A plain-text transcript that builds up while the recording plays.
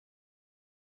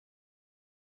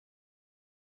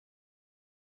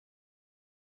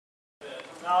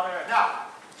Now,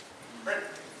 ready?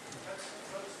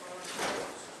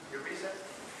 You reset?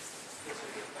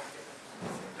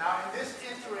 Now, in this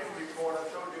interim report I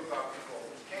told you about before,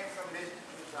 which came from NIST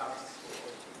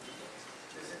 2004,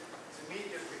 this is a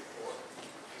immediate report.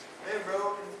 They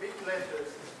wrote in big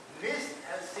letters, NIST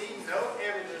has seen no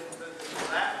evidence that the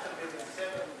collapse of Building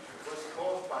 7 was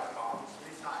caused by bombs,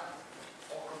 missiles,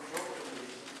 or control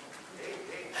demolition.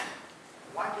 Hey,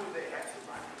 why do they have to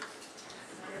write this?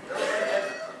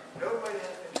 Nobody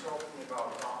has been talking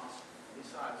about bombs,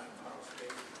 missiles from outer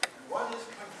space. And what is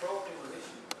control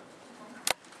demolition?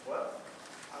 Well,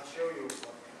 I'll show you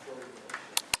what control demolition is.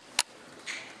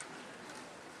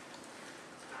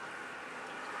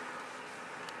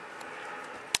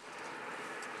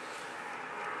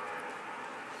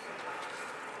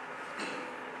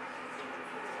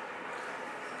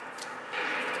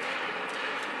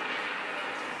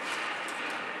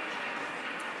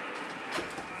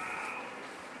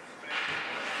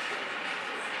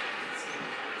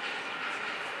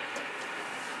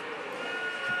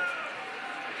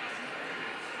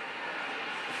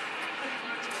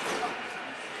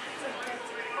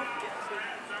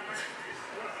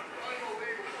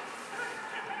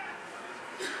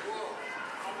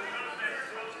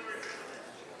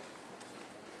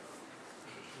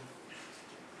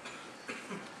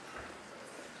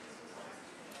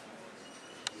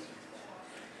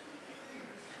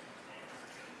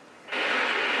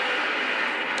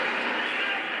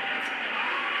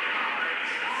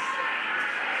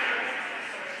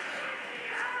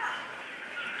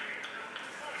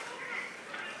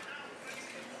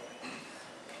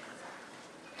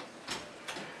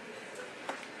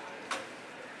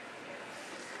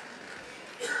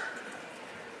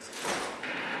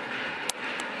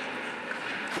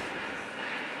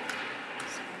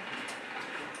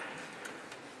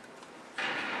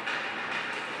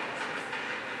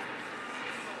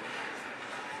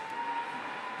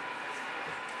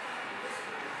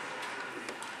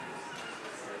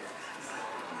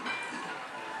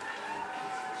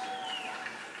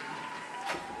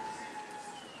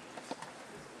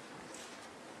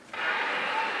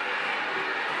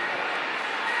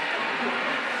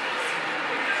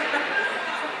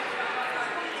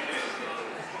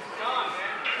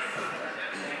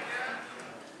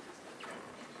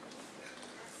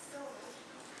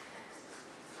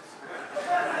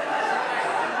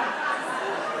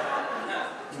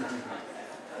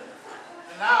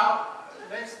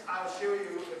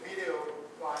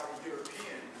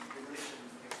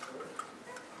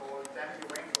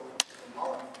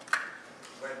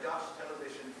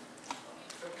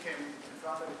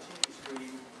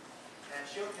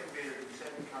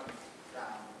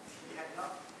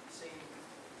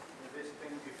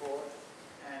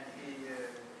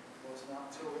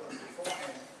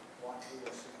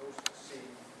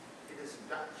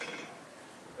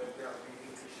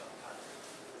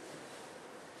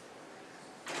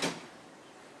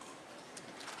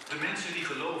 De mensen die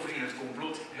geloven in het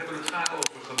complot hebben het vaak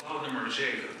over gebouw nummer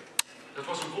 7. Dat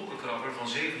was een wolkenkrabber van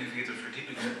 47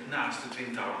 verdiepingen naast de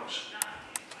Twin Towers.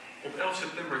 Op 11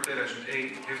 september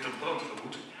 2001 heeft er brand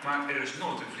gewoed, maar er is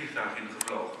nooit een vliegtuig in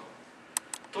gevlogen.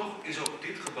 Toch is ook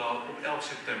dit gebouw op 11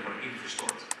 september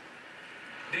ingestort.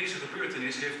 Deze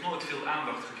gebeurtenis heeft nooit veel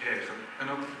aandacht gekregen en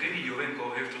ook Denny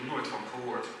Jowenko heeft er nooit van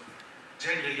gehoord.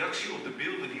 Zijn reactie op de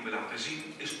beelden die we laten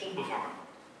zien is onbevangen.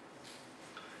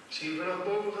 Zie je vanaf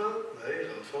boven gaan? Nee, je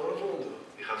gaat vanaf onder.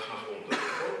 Die gaat vanaf onder.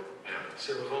 Oh. Ja. Ze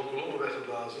hebben gewoon kolommen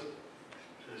weggeblazen.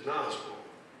 Ze is nagesprongen.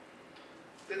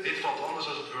 Dit valt anders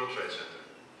dan het World Trade Center.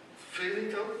 Vind je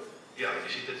niet dan? Ja, je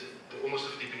ziet het. De onderste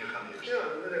verdiepingen gaan eerst. Ja,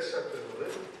 de rest zakt er wel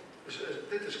in. Dus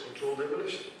dit is controlled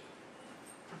demolition.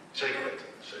 Zeker weten.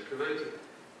 Zeker weten.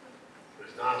 Er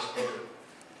is nagesprongen.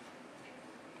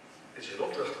 Dit is in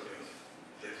opdracht gebeurd.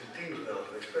 Het heeft een team gedaan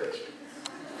van experts.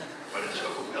 Maar dit is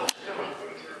ook op 11 september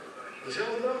gebeurd.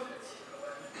 Dezelfde dag?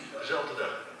 Dezelfde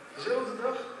dag. Dezelfde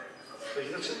dag? Weet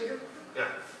je dat zeker? Ja.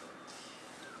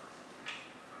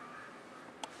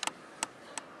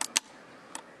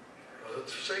 Was het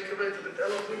zeker weten dat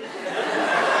 11 uur?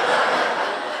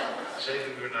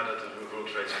 7 uur nadat de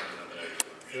World Trade Center naar beneden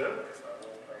ging. Ja?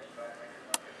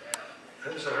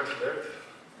 Hebben ze hard gewerkt?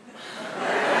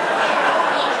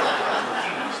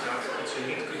 China staat dat ze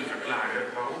niet kunnen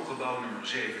verklaren waarom gebouw nummer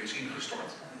 7 is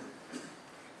ingestort.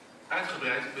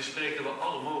 Uitgebreid bespreken we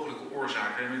alle mogelijke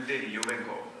oorzaken met Denny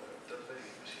Jowenko. Dat weet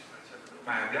ik precies.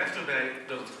 Maar hij blijft erbij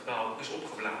dat het gebouw is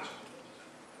opgeblazen.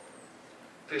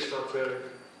 Het is vakwerk,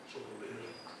 zonder meer.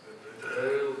 We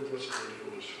weten heel goed wat ze doen,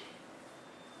 jongens.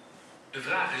 De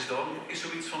vraag is dan, is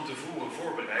zoiets van tevoren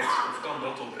voorbereid of kan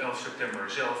dat op 11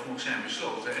 september zelf nog zijn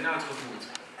besloten en uitgevoerd?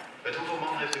 Met hoeveel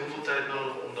man heeft u hoeveel tijd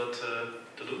nodig om dat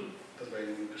te doen? Dat weet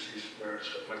ik niet precies, maar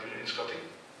Maakt u een inschatting?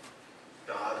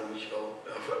 ja, dan moet je wel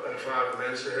ervaren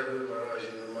mensen hebben, maar als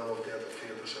je een man of 30,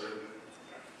 40 zou hebben.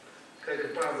 Kijk,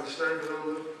 een paar met de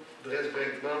snijbranden, de rest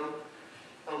brengt man.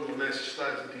 Andere mensen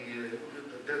sluiten de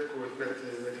deadcord met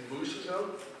die boosters aan.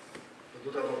 Dat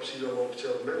moet allemaal precies allemaal op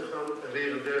hetzelfde moment gaan. En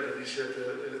weer een derde die zet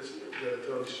de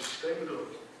elektronische systemen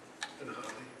erop. En dan gaat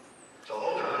hij. Terwijl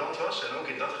overal brand was en ook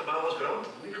in dat gebouw was brand.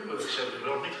 Niet gebeurd. Ze hebben de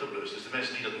brand niet geblust. Dus de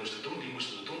mensen die dat moesten doen, die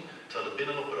moesten het doen terwijl het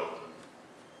binnen nog brandde.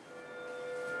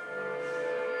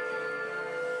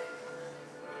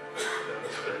 Ja, dat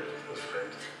is vreemd. Dat is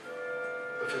vreemd.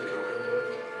 Dat vind ik ook heel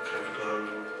vreemd. Geen verklaring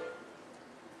voor.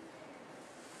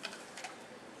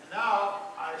 Now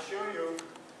I show you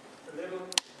a little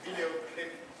video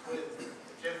clip with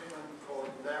a gentleman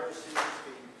called Larry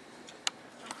Silverstein.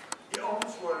 He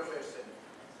owns World Trade Center.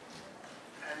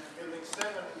 And Building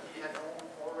 7 he had owned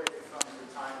already from the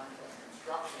time of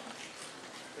construction.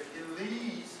 But he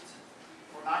leased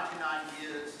for 99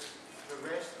 years the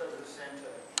rest of the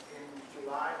center in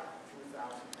July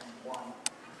 2001.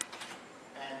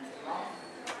 And among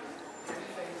the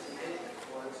things he did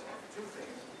was two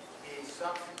things. He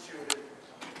substituted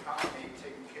the company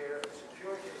taking care of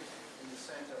security in the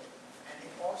center, and he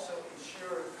also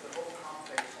insured the whole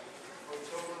complex for a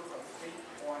total of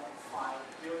 $3.5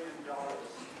 billion.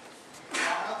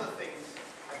 Among other things,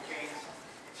 against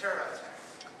terror attacks.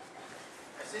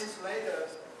 And since later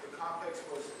the complex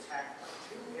was attacked by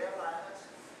 2 airliners,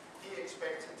 he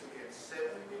expected to get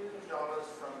 $7 billion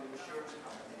from the insurance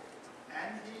company,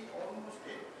 and he almost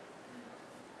did.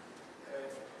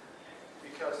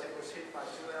 Because it was hit by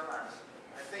 2 airlines.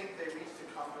 I think they reached a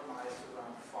compromise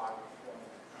around $5.4,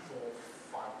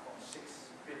 $5.6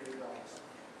 billion.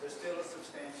 There's still a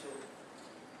substantial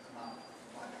amount of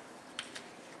money.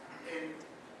 In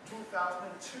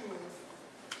 2002,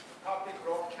 Public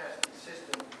Broadcasting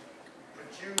System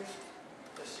produced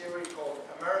a series called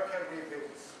America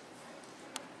Rebuilds.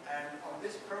 And on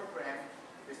this program,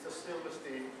 Mr.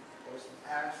 Silverstein was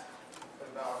asked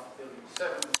about Building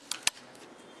 7.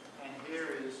 And here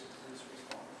is his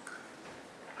response.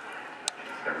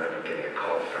 I remember getting a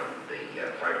call from the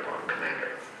fire department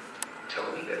commander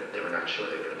telling me that they were not sure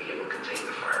they were going to be able to contain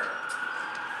the fire.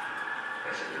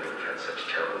 I said, you know, we've had such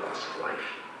terrible loss of life.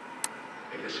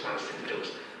 Maybe the smartest thing to do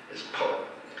is pull.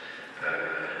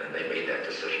 And they made that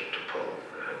decision to pull.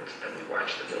 And we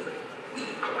watched the building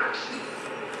collapse.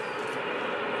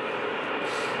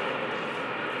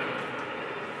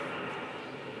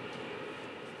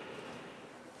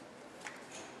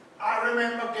 I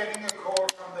remember getting a call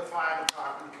from the fire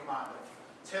department commander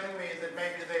telling me that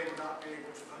maybe they would not be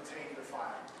able to contain the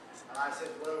fire. And I said,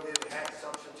 well, we've had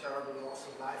such a terrible loss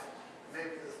of life,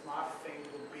 maybe the smart thing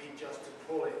would be just to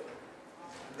pull it.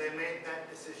 And they made that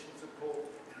decision to pull,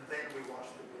 and then we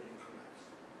watched the building collapse.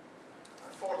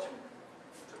 Unfortunately,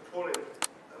 to pull it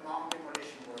among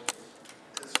demolition workers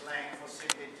is slang for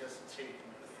simply just taking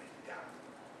the thing down.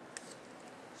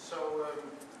 So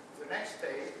the next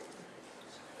day,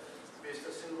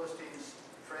 Mr. Silverstein's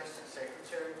press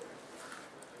secretary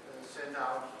sent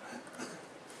out a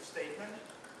statement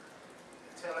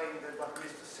telling that what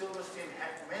Mr. Silverstein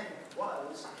had meant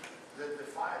was that the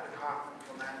fire department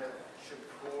commander should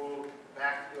pull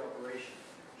back the operation,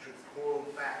 should pull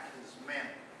back his men.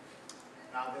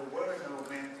 Now, there were no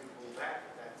men to pull back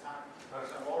at that time. As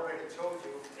I've already told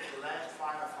you, the last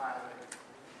firefighter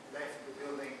left the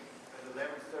building at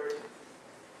 11:30.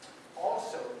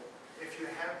 Also, if you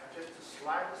have just the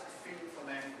slightest feel for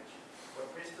language, what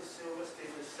Mr.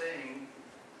 Silverstein is saying,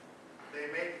 they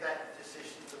made that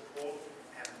decision to pull,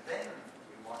 and then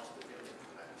we watched the building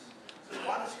collapse. So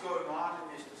what is going on in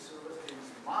Mr. Silverstein's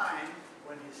mind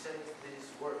when he says these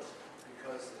words?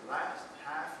 Because the last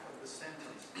half of the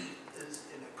sentence is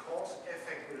in a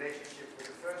cause-effect relationship with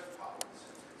the first part of the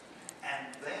sentence.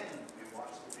 And then we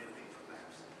watched the building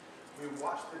collapse. We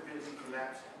watched the building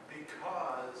collapse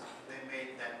because they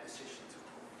made that decision to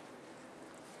pull.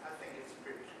 I think it's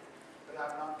pretty clear, but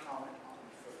I'm not commenting on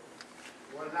it further.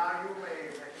 Well, now you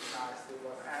may recognize that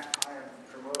what I am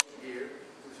promoting here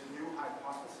is a new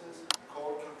hypothesis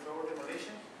called controlled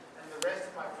demolition, and the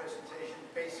rest of my presentation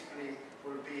basically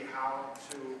will be how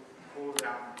to pull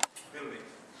down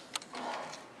buildings.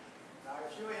 Now,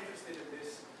 if you're interested in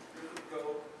this, you could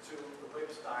go to the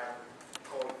website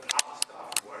called How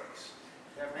Stuff Works.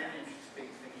 There are many interesting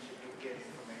things you can get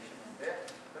information on there,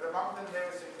 but among them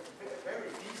there is a very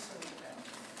decent and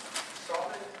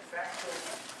solid, factual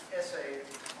essay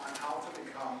on how to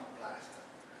become a blaster.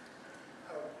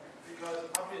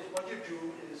 you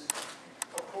do is,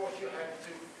 of course, you have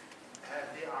to have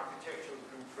the architectural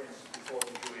blueprints before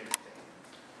you do anything.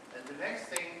 And the next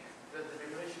thing that the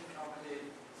demolition company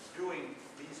is doing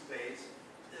these days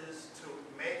is to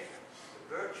make a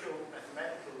virtual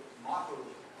mathematical model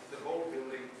of the whole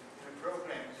building in a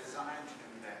program designed to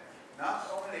do that. Not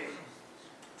only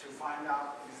to find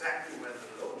out exactly where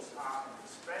the loads are and the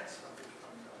strengths of the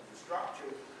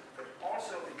structure, but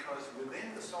also because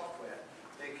within the software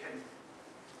they can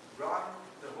run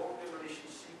the whole demolition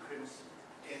sequence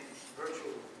in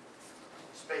virtual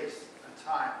space and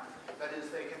time. That is,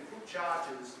 they can put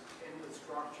charges in the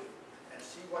structure and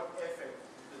see what effect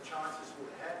the charges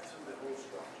would have to the whole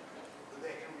structure. So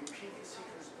they can repeat the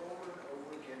sequence over and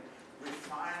over again,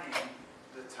 refining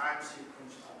the time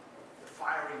sequence of the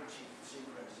firing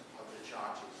sequence of the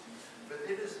charges. But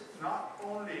it is not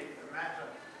only a matter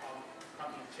of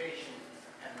computation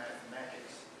and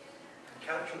mathematics and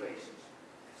calculations,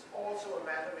 it's also a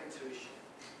matter of intuition.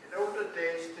 In older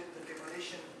days, the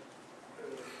demolition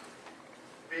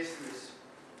business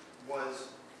was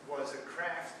a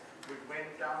craft which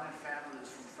went down in families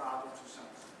from father to son.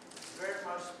 It's very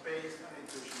much based on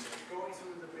intuition. They're going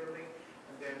through the building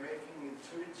and they're making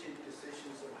intuitive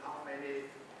decisions of how much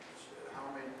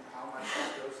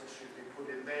explosives should be put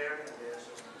in there and there, so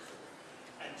on and so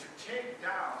forth. And to take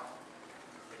down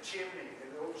a chimney,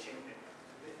 an old chimney,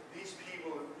 these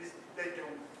people, this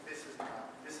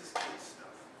is kid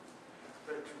stuff.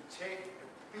 But to take a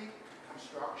big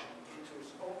construction into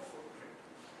its own footprint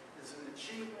is an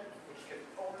achievement which can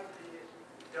only be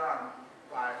done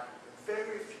by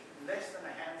less than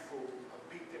a handful of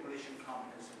big demolition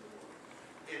companies in the world.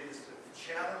 It is a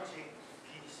challenging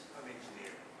piece of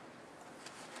engineering.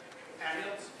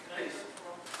 And please.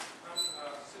 I'm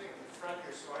sitting in the front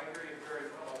here, so I hear you very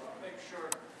well. I'll make sure.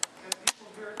 Can people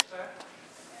hear it back?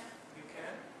 You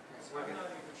can? I'm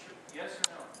not even sure. Yes or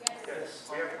no? Yes.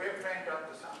 We're cranked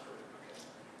up the sound for it. Okay.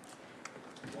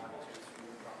 1, 2, 3,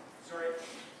 4. Sorry.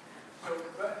 So,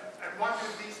 and what do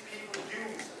these people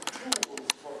use tools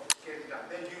for getting done?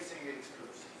 They're using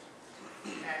explosives.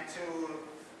 And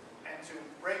to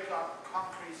break up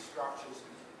concrete structures,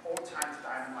 all times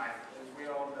dynamite, as we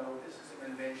all know, this is an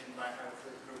invention by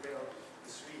Alfred Nobel, the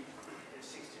Swede, in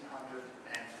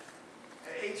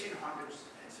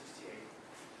 1868.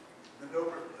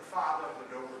 The father of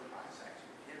the Nobel Prize,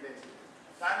 actually. He invented it.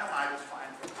 Dynamite is fine.